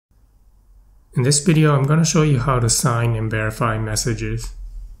In this video, I'm going to show you how to sign and verify messages.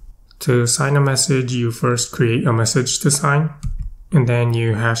 To sign a message, you first create a message to sign, and then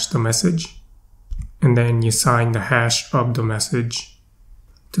you hash the message, and then you sign the hash of the message.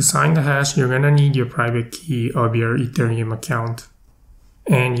 To sign the hash, you're going to need your private key of your Ethereum account.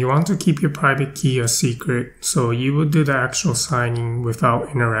 And you want to keep your private key a secret, so you will do the actual signing without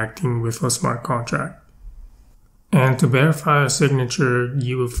interacting with a smart contract. And to verify a signature,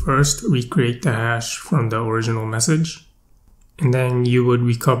 you will first recreate the hash from the original message, and then you would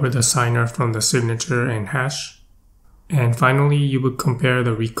recover the signer from the signature and hash. And finally, you would compare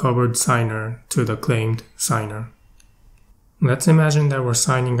the recovered signer to the claimed signer. Let's imagine that we're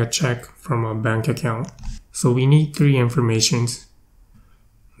signing a check from a bank account. So we need three informations: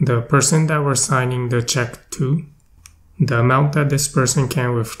 the person that we're signing the check to, the amount that this person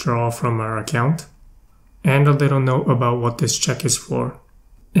can withdraw from our account, and a little note about what this check is for.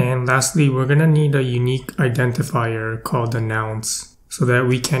 And lastly, we're going to need a unique identifier called announce so that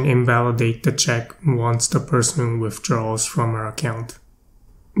we can invalidate the check once the person withdraws from our account.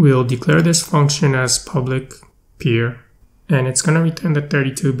 We'll declare this function as public peer, and it's going to return the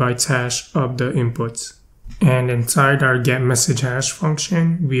 32 bytes hash of the inputs. And inside our getMessageHash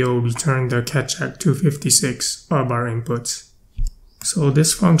function, we'll return the catcheck256 of our inputs. So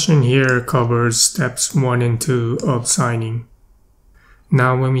this function here covers steps 1 and 2 of signing.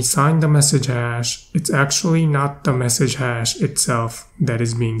 Now when we sign the message hash, it's actually not the message hash itself that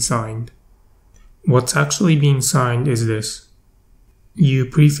is being signed. What's actually being signed is this. You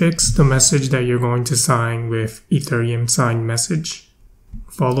prefix the message that you're going to sign with Ethereum signed message,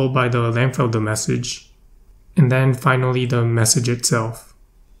 followed by the length of the message, and then finally the message itself.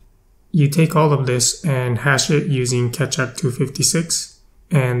 You take all of this and hash it using catcheck256,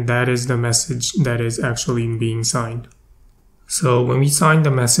 and that is the message that is actually being signed. So when we sign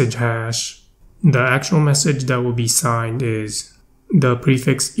the message hash, the actual message that will be signed is the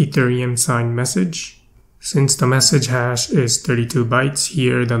prefix Ethereum signed message. Since the message hash is 32 bytes,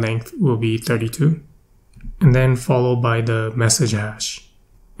 here the length will be 32, and then followed by the message hash.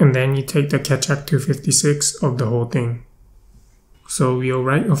 And then you take the catcheck256 of the whole thing. So we'll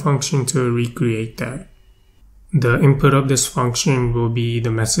write a function to recreate that. The input of this function will be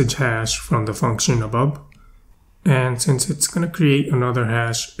the message hash from the function above. And since it's going to create another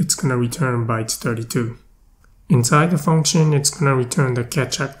hash, it's going to return bytes 32. Inside the function, it's going to return the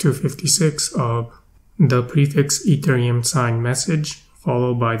catcheck256 of the prefix Ethereum signed message,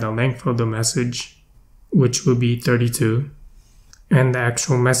 followed by the length of the message, which will be 32. And the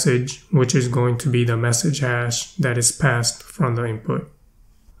actual message, which is going to be the message hash that is passed from the input.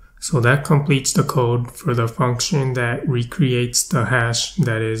 So that completes the code for the function that recreates the hash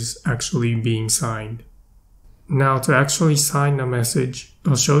that is actually being signed. Now to actually sign the message,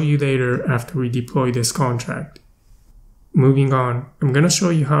 I'll show you later after we deploy this contract. Moving on, I'm going to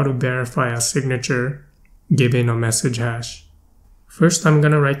show you how to verify a signature given a message hash. First, I'm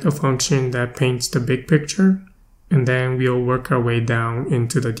going to write the function that paints the big picture, and then we'll work our way down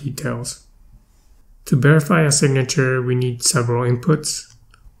into the details. To verify a signature, we need several inputs: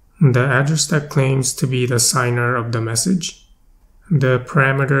 the address that claims to be the signer of the message, the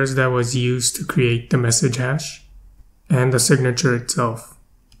parameters that was used to create the message hash, and the signature itself.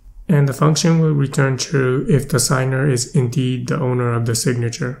 And the function will return true if the signer is indeed the owner of the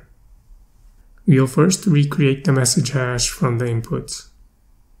signature. We'll first recreate the message hash from the inputs,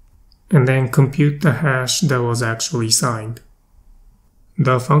 and then compute the hash that was actually signed.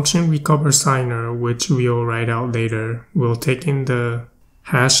 The function recoverSigner, which we'll write out later, will take in the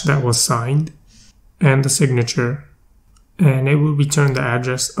hash that was signed and the signature, and it will return the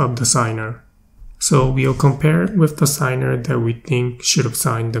address of the signer. So we'll compare it with the signer that we think should have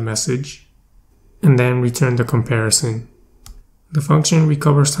signed the message, and then return the comparison. The function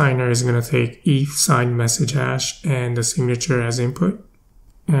recoverSigner is going to take each signed message hash and the signature as input,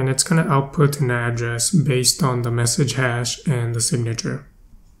 and it's going to output an address based on the message hash and the signature.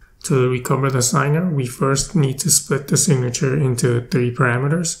 To recover the signer, we first need to split the signature into 3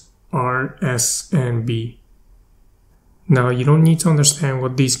 parameters, R, S, and B. Now you don't need to understand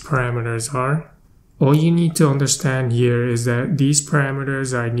what these parameters are. All you need to understand here is that these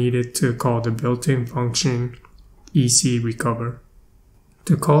parameters are needed to call the built-in function ECRecover.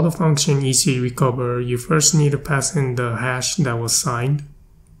 To call the function ECRecover, you first need to pass in the hash that was signed,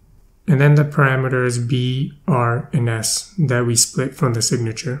 and then the parameters B, R, and S that we split from the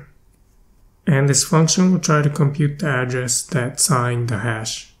signature. And this function will try to compute the address that signed the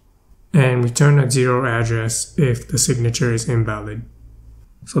hash, and return a 0 address if the signature is invalid.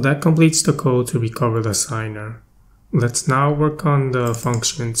 So that completes the code to recover the signer. Let's now work on the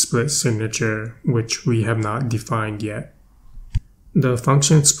function split signature, which we have not defined yet. The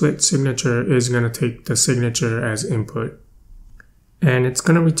function split signature is going to take the signature as input, and it's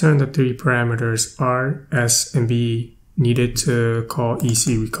going to return the three parameters R, S, and B needed to call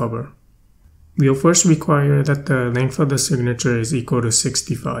EC recover. We'll first require that the length of the signature is equal to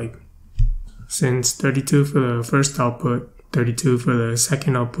 65. Since 32 for the first output, 32 for the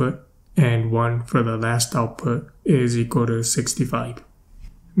second output, and 1 for the last output is equal to 65.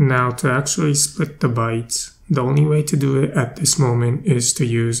 Now to actually split the bytes, the only way to do it at this moment is to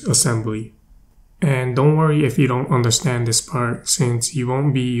use assembly. And don't worry if you don't understand this part, since you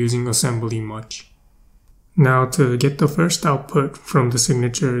won't be using assembly much. Now to get the first output from the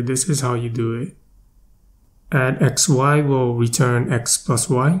signature, this is how you do it. Add xy will return x plus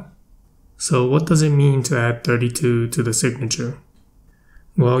y. So what does it mean to add 32 to the signature?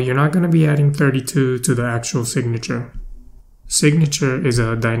 Well, you're not going to be adding 32 to the actual signature. Signature is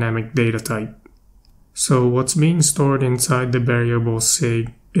a dynamic data type. So what's being stored inside the variable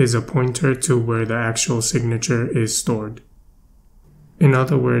sig is a pointer to where the actual signature is stored. In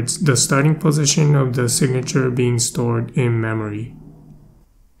other words, the starting position of the signature being stored in memory.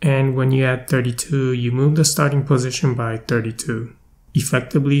 And when you add 32, you move the starting position by 32,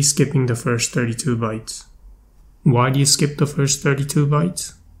 effectively skipping the first 32 bytes. Why do you skip the first 32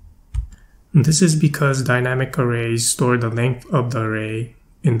 bytes? This is because dynamic arrays store the length of the array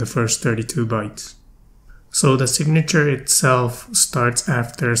in the first 32 bytes. So the signature itself starts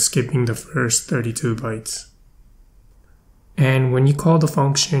after skipping the first 32 bytes. And when you call the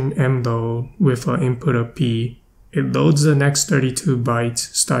function mload with an input of p, it loads the next 32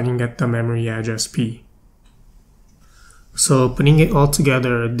 bytes starting at the memory address p. So putting it all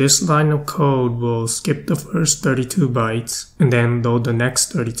together, this line of code will skip the first 32 bytes and then load the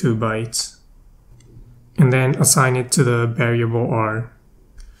next 32 bytes and then assign it to the variable r.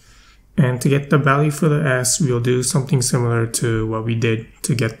 And to get the value for the s, we'll do something similar to what we did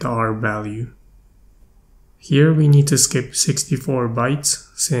to get the r value. Here we need to skip 64 bytes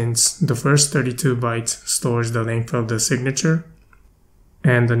since the first 32 bytes stores the length of the signature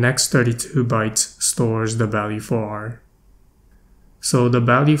and the next 32 bytes stores the value for r. So the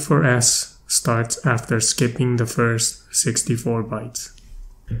value for s starts after skipping the first 64 bytes.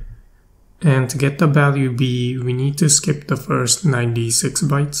 And to get the value b, we need to skip the first 96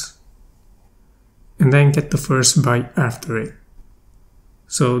 bytes and then get the first byte after it.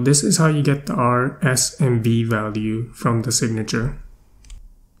 So this is how you get the r, s, and b value from the signature.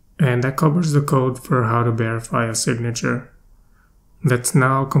 And that covers the code for how to verify a signature. Let's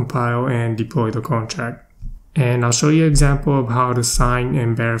now compile and deploy the contract. And I'll show you an example of how to sign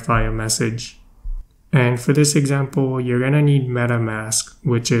and verify a message. And for this example, you're going to need MetaMask,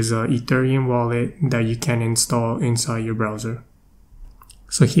 which is an Ethereum wallet that you can install inside your browser.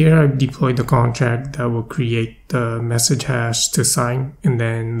 So here I've deployed the contract that will create the message hash to sign and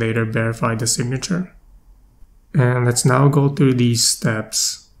then later verify the signature. And let's now go through these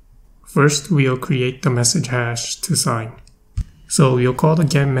steps. First, we'll create the message hash to sign. So we'll call the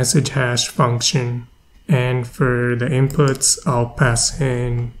getMessageHash function. And for the inputs, I'll pass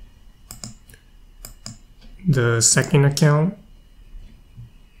in the second account.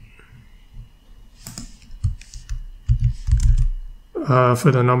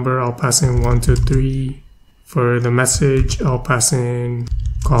 For the number, I'll pass in 1, 2, 3. For the message, I'll pass in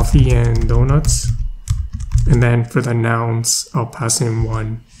coffee and donuts. And then for the nouns, I'll pass in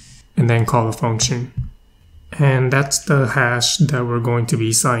 1 and then call a function. And that's the hash that we're going to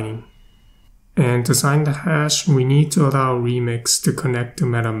be signing. And to sign the hash, we need to allow Remix to connect to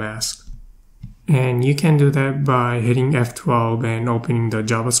MetaMask. And you can do that by hitting F12 and opening the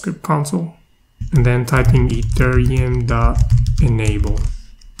JavaScript console. And then typing ethereum.enable.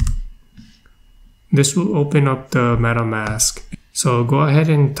 This will open up the MetaMask. So go ahead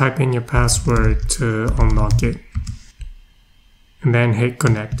and type in your password to unlock it. And then hit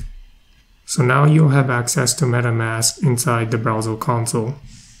connect. So now you'll have access to MetaMask inside the browser console.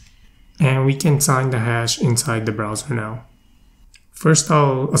 And we can sign the hash inside the browser now. First,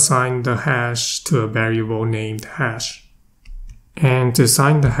 I'll assign the hash to a variable named hash. And to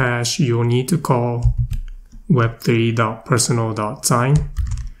sign the hash, you'll need to call web3.personal.sign,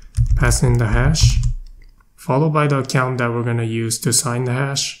 pass in the hash, followed by the account that we're going to use to sign the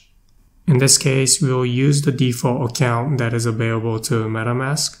hash. In this case, we'll use the default account that is available to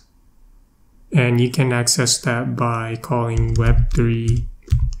MetaMask. And you can access that by calling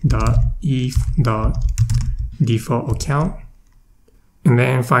web3.eth.default account. And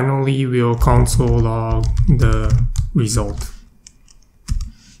then finally, we'll console log the result.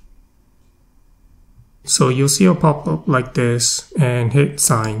 So you'll see a pop-up like this and hit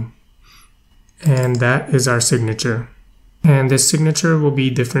sign. And that is our signature. And this signature will be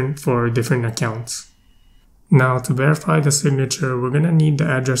different for different accounts. Now to verify the signature, we're going to need the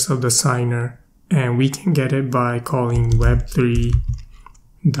address of the signer, and we can get it by calling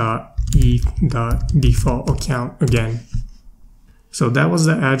web3.eth.default account again. So that was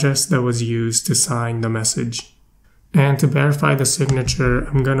the address that was used to sign the message. And to verify the signature,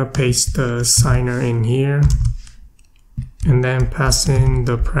 I'm going to paste the signer in here and then pass in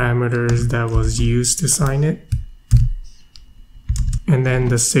the parameters that was used to sign it, and then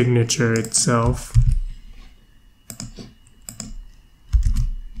the signature itself.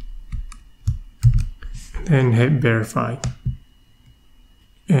 And then hit verify.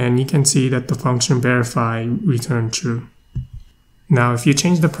 And you can see that the function verify returned true. Now, if you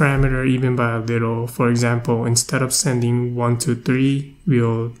change the parameter even by a little, for example, instead of sending 1, 2, 3,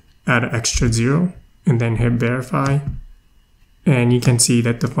 we'll add an extra 0 and then hit verify. And you can see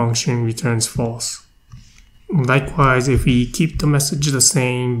that the function returns false. Likewise, if we keep the message the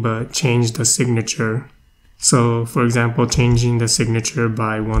same but change the signature, so for example, changing the signature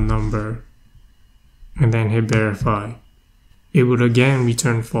by one number and then hit verify, it would again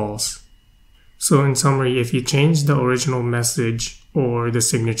return false. So in summary, if you change the original message or the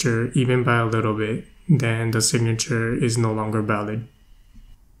signature even by a little bit, then the signature is no longer valid.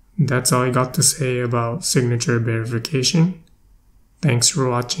 That's all I got to say about signature verification. Thanks for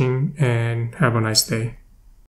watching and have a nice day.